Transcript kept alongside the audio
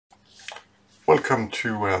Welcome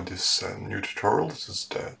to this new tutorial. This is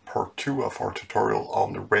the part 2 of our tutorial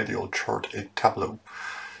on the radial chart in Tableau.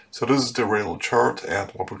 So this is the radial chart, and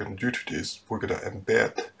what we're going to do today is we're going to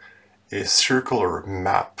embed a circular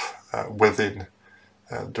map within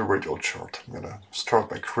the radial chart. I'm going to start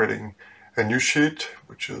by creating a new sheet,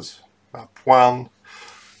 which is map 1.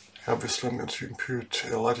 Obviously I'm going to input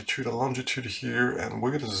a latitude and longitude here, and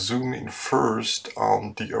we're going to zoom in first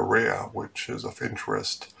on the area which is of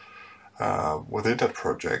interest within that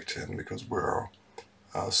project. And because we're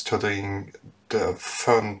studying the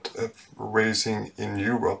fund raising in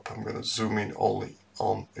Europe, I'm going to zoom in only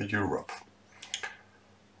on Europe.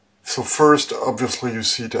 So first, obviously you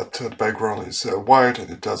see that the background is white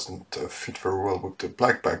and it doesn't fit very well with the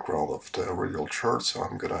black background of the radial chart, so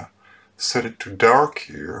I'm going to set it to dark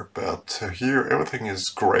here, but here everything is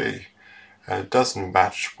gray and it doesn't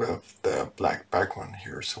match with the black background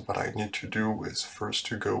here. So what I need to do is first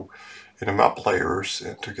to go in the map layers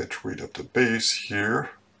and to get rid of the base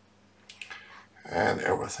here, and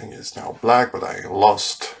everything is now black, but I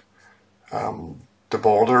lost the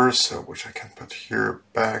borders, which I can put here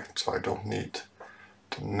back, so I don't need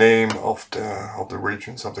the name of the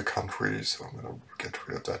regions of the country, so I'm going to get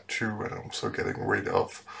rid of that too, and I'm also getting rid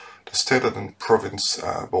of the state and province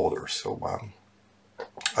borders. So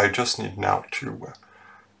I just need now to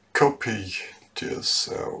copy this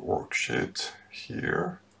worksheet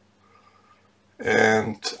here,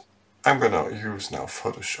 and I'm going to use now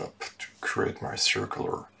Photoshop to create my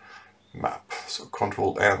circular map. So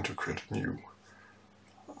Ctrl N to create a new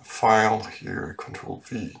file here, Ctrl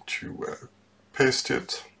V to paste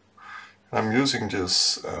it. I'm using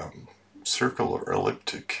this circular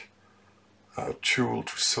elliptic tool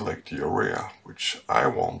to select the area which I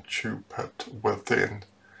want to put within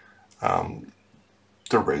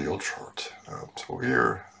the radial chart. So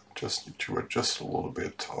here just need to adjust a little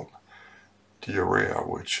bit on the area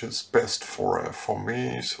which is best for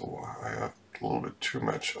me. So I have a little bit too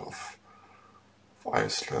much of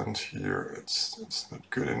Iceland here. It's not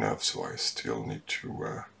good enough, so I still need to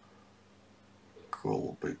go a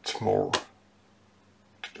little bit more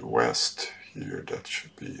to the west here. That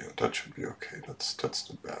should be okay. That's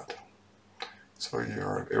not bad. So here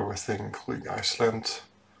I have everything including Iceland,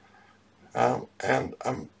 and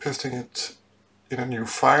I'm pasting it in a new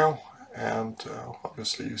file, and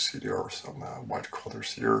obviously you see there are some white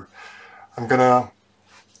colors here. I'm gonna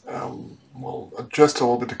adjust a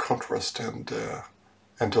little bit the contrast and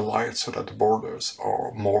the light so that the borders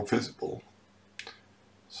are more visible.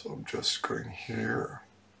 So I'm just going here.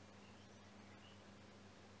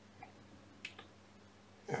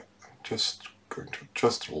 Yeah, I'm just going to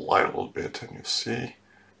adjust the light a little bit, and you see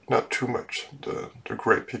not too much. The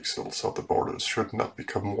gray pixels of the borders should not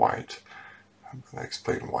become white. I'm going to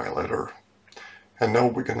explain why later. And now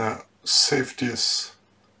we're going to save this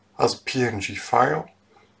as a PNG file.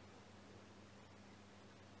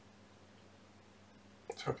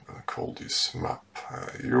 So I'm going to call this map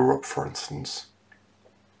Europe, for instance.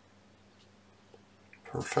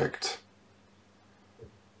 Perfect.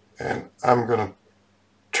 And I'm going to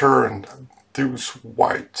turn those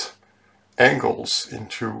white angles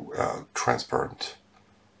into transparent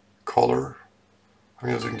color. I'm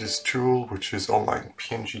using this tool, which is online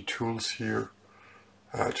PNG tools here.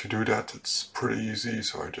 To do that, it's pretty easy,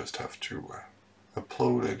 so I just have to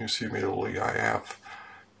upload, and you see immediately I have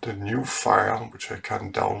the new file which I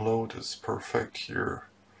can download. Is perfect here.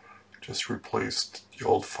 Just replaced the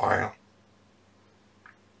old file.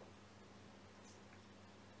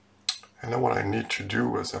 And then what I need to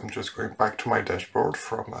do is I'm just going back to my dashboard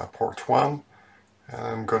from part 1, and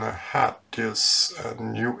I'm gonna add this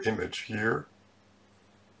new image here.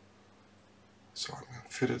 So I'm gonna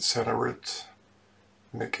fit it, center it,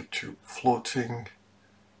 make it to floating,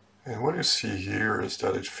 and what you see here is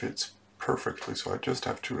that it fits perfectly, so I just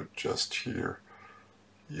have to adjust here,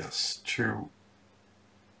 yes, to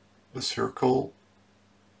the circle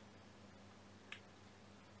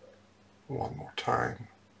one more time.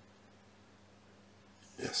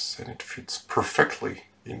 Yes, and it fits perfectly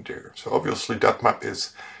in there. So obviously that map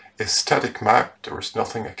is a static map. There is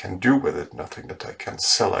nothing I can do with it, nothing that I can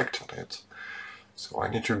select on it. So I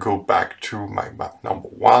need to go back to my map number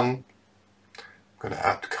 1. I'm going to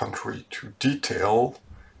add country to detail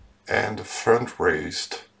and the font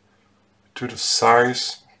raised to the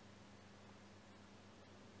size.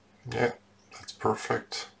 Yeah, that's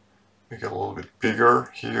perfect. Make it a little bit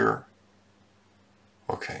bigger here.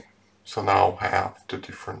 Okay. So now I have the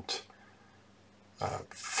different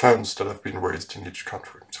funds that have been raised in each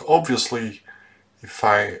country. So obviously, if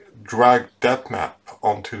I drag that map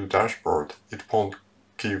onto the dashboard, it won't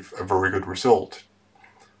give a very good result.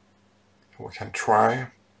 we can try.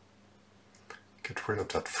 Get rid of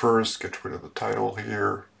that first, get rid of the title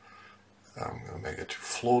here. I'm going to make it to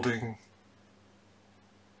floating.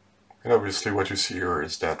 And obviously what you see here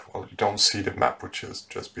is that, well, you don't see the map which is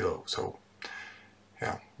just below. So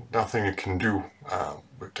yeah, nothing you can do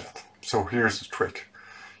with that. So here's the trick.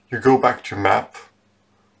 You go back to map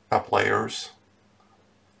layers,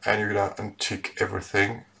 and you're going to untick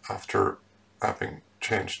everything after having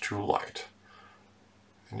changed to light.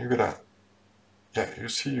 And you're going to, yeah, you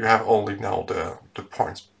see you have only now the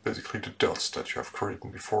points, basically the dots that you have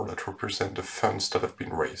created before that represent the funds that have been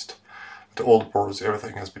raised. The old borders,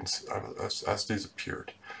 everything has been has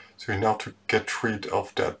disappeared. So you now to get rid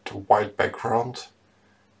of that white background,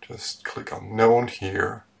 just click on None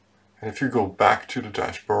here, and if you go back to the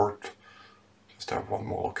dashboard, just have one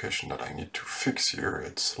more location that I need to fix here.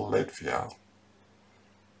 It's Latvia.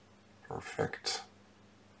 Perfect.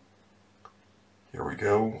 Here we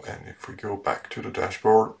go, and if we go back to the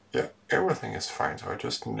dashboard, yeah, everything is fine. So I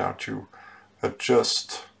just need now to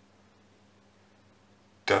adjust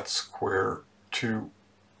that square to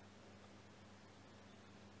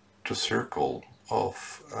the circle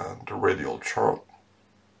of the radial chart.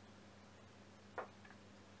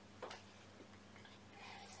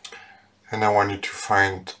 And now I need to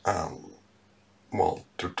find well,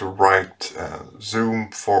 the right zoom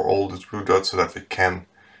for all these blue dots so that they can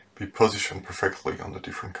be positioned perfectly on the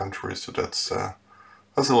different countries. So that's a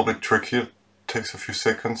little bit tricky. It takes a few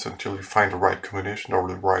seconds until you find the right combination or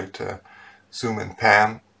the right zoom and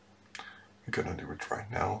pan. We're gonna do it right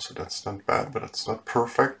now, so that's not bad, but it's not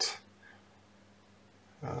perfect.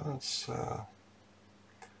 So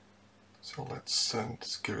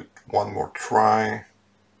let's give it one more try.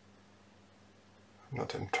 I'm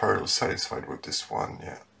not entirely satisfied with this one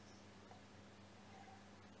yet.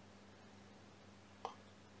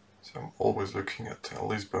 So I'm always looking at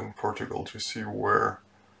Lisbon, Portugal to see where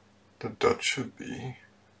the dot should be.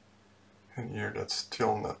 And here that's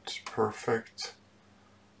still not perfect.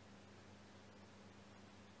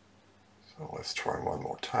 So let's try one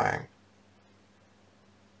more time.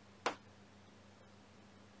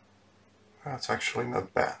 That's actually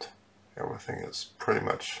not bad. Everything is pretty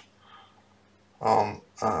much on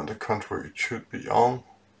the country it should be on.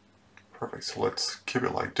 Perfect, so let's keep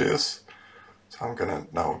it like this. So I'm gonna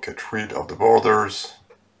now get rid of the borders.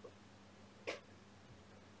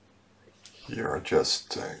 Here I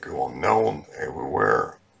just go on None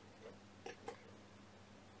everywhere.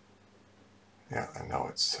 Yeah, and now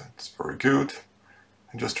it's very good.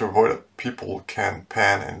 And just to avoid that people can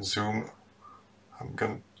pan and zoom, I'm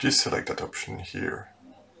gonna deselect that option here.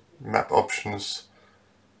 Map options.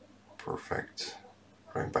 Perfect.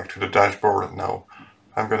 Going back to the dashboard now,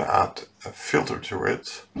 I'm going to add a filter to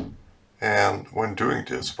it. And when doing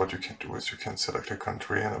this, what you can do is you can select a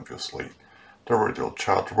country, and obviously the radial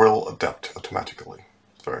chart will adapt automatically.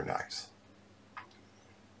 It's very nice.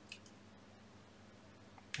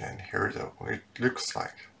 And here's what it looks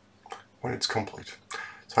like when it's complete.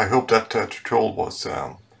 So I hope that tutorial was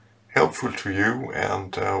helpful to you,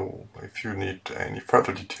 and if you need any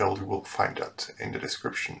further detail, you will find that in the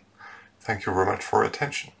description. Thank you very much for your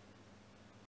attention.